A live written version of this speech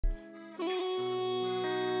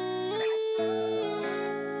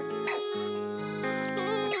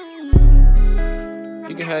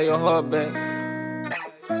You can have your heart back.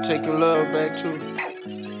 Take your love back too.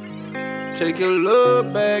 Take your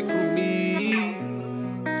love back from me.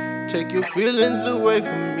 Take your feelings away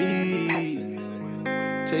from me.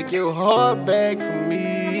 Take your heart back from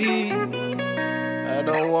me. I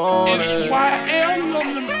don't want it. It's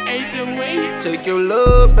YLOnDem808s. Take your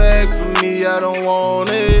love back from me. I don't want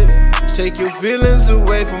it. Take your feelings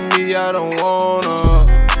away from me. I don't wanna.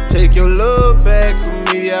 Take your love back from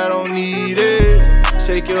me. I don't need it.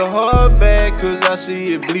 Take your heart back, cause I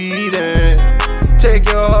see it bleeding. Take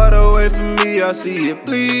your heart away from me, I see it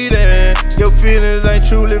bleeding. Your feelings ain't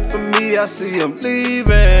truly for me, I see them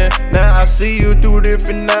leaving. Now I see you through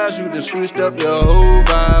different eyes, you done switched up your whole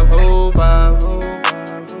vibe, whole vibe, whole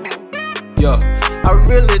vibe. Yo, I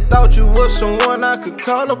really thought you was someone I could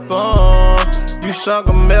call upon. You sung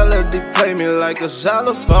a melody, play me like a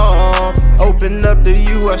xylophone. Open up to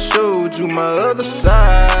you, I showed you my other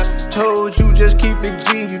side. Told you just keep it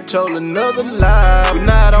G, you told another lie. We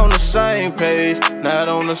not on the same page, not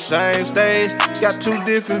on the same stage. Got two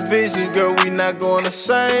different visions, girl, we not going the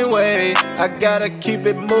same way. I gotta keep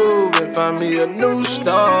it moving, find me a new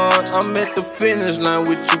start. I'm at the finish line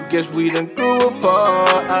with you, guess we done grew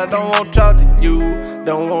apart. I don't wanna talk to you,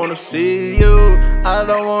 don't wanna see you. I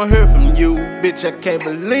don't wanna hear from you, bitch, I can't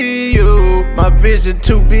believe you. My vision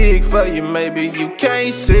too big for you, maybe you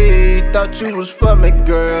can't see. Thought you was for me,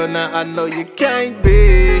 girl, now I know you can't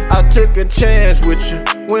be. I took a chance with you,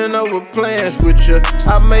 went over plans with you.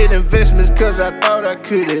 I made investments cause I thought I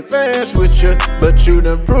could advance with you. But you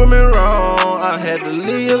done proved me wrong, I had to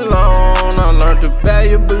leave you alone. I learned a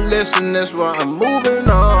valuable lesson, that's why I'm moving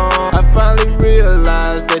on. I finally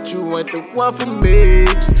realized that you ain't the one for me.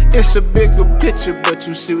 It's a bigger picture, but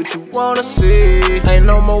you see what you wanna see. Ain't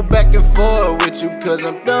no more back and forth with you, cause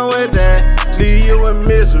I'm done with that. Leave you in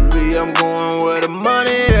misery, I'm going where the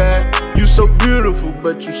money at. You so beautiful,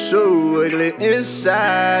 but you so ugly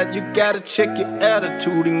inside. You gotta check your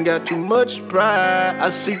attitude and got too much pride. I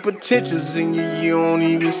see potentials in you, you don't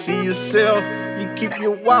even see yourself. You keep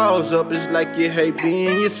your walls up, it's like you hate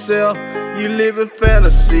being yourself. You live in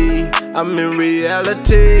fantasy, I'm in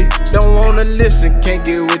reality. Don't wanna listen, can't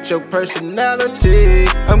get with your personality.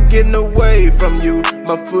 I'm getting away from you,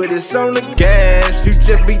 my foot is on the gas. You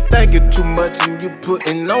just be thinking too much and you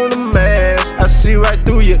putting on the mask. I see right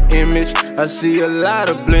through your image, I see a lot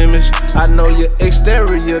of blemish. I know your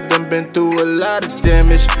exterior done been through a lot of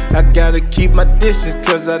damage. I gotta keep my distance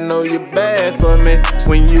cause I know you're bad for me.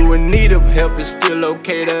 When you in need of help, it's still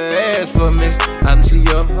okay to ask for me. I see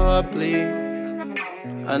your heart bleed,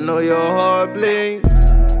 I know your heart bleed.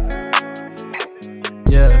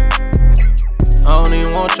 Yeah, I don't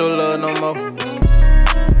even want your love no more.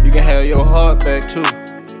 You can have your heart back too.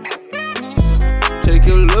 Take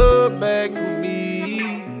your love back from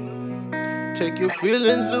me. Take your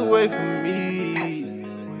feelings away from me.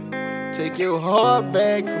 Take your heart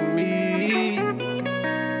back from me.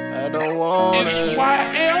 I don't want It's it.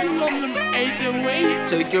 YLOnDem808s.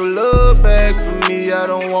 Take your love back from me, I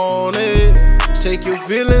don't want it. Take your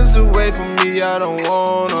feelings away from me, I don't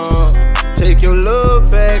wanna. Take your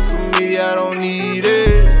love back from me, I don't need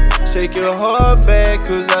it. Take your heart back,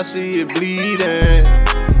 cause I see it bleeding.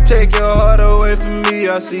 Take your heart away from me,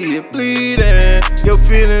 I see it bleeding. Your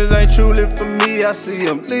feelings ain't truly for me, I see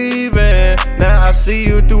them leaving. Now I see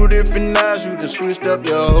you through different eyes, you done switched up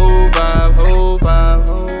your whole vibe, whole vibe.